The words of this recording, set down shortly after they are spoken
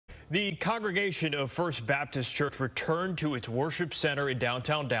The congregation of First Baptist Church returned to its worship center in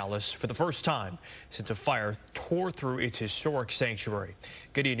downtown Dallas for the first time since a fire tore through its historic sanctuary.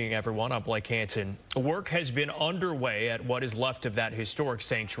 Good evening, everyone. I'm Blake Hansen. Work has been underway at what is left of that historic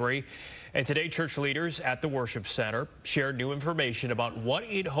sanctuary. And today, church leaders at the worship center shared new information about what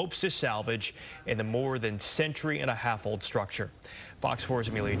it hopes to salvage in the more than century-and-a-half-old structure. Fox 4's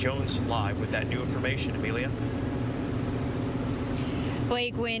Amelia Jones live with that new information. Amelia?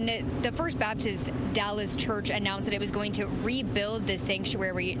 Blake, when the First Baptist Dallas Church announced that it was going to rebuild the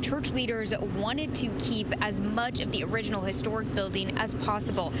sanctuary, church leaders wanted to keep as much of the original historic building as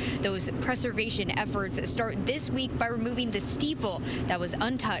possible. Those preservation efforts start this week by removing the steeple that was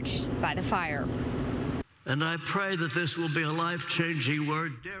untouched by the fire. And I pray that this will be a life-changing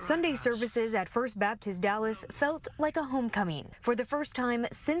word. Sunday services at First Baptist Dallas felt like a homecoming. For the first time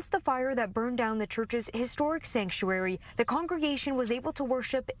since the fire that burned down the church's historic sanctuary, the congregation was able to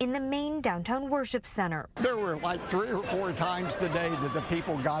worship in the main downtown worship center. There were like 3 or 4 times today that the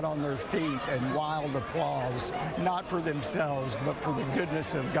people got on their feet and wild applause, not for themselves, but for the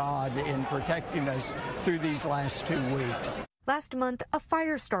goodness of God in protecting us through these last 2 weeks. Last month, a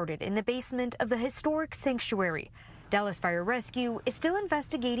fire started in the basement of the historic sanctuary. Dallas Fire Rescue is still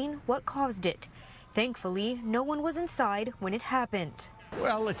investigating what caused it. Thankfully, no one was inside when it happened.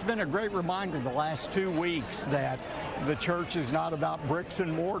 Well, it's been a great reminder the last 2 weeks that the church is not about bricks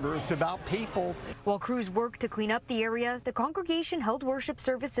and mortar, it's about people. While crews worked to clean up the area, the congregation held worship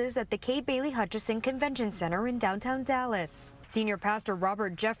services at the K. Bailey Hutchison Convention Center in downtown Dallas. Senior Pastor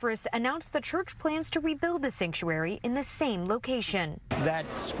Robert Jeffress announced the church plans to rebuild the sanctuary in the same location. That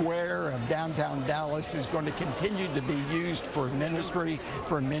square of downtown Dallas is going to continue to be used for ministry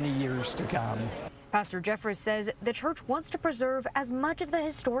for many years to come. Pastor Jeffress says the church wants to preserve as much of the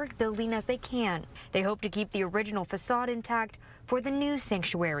historic building as they can. They hope to keep the original facade intact for the new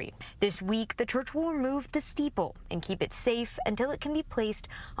sanctuary. This week, the church will remove the steeple and keep it safe until it can be placed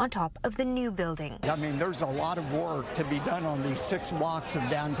on top of the new building. I mean, there's a lot of work to be done on these 6 blocks of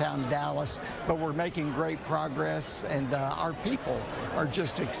downtown Dallas, but we're making great progress, and our people are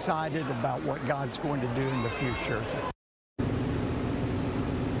just excited about what God's going to do in the future.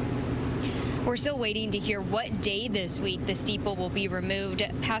 We're still waiting to hear what day this week the steeple will be removed.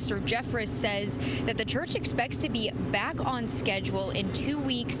 Pastor Jeffress says that the church expects to be back on schedule in 2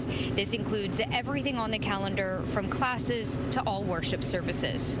 weeks. This includes everything on the calendar from classes to all worship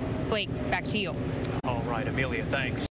services. Blake, back to you. All right, Amelia, thanks.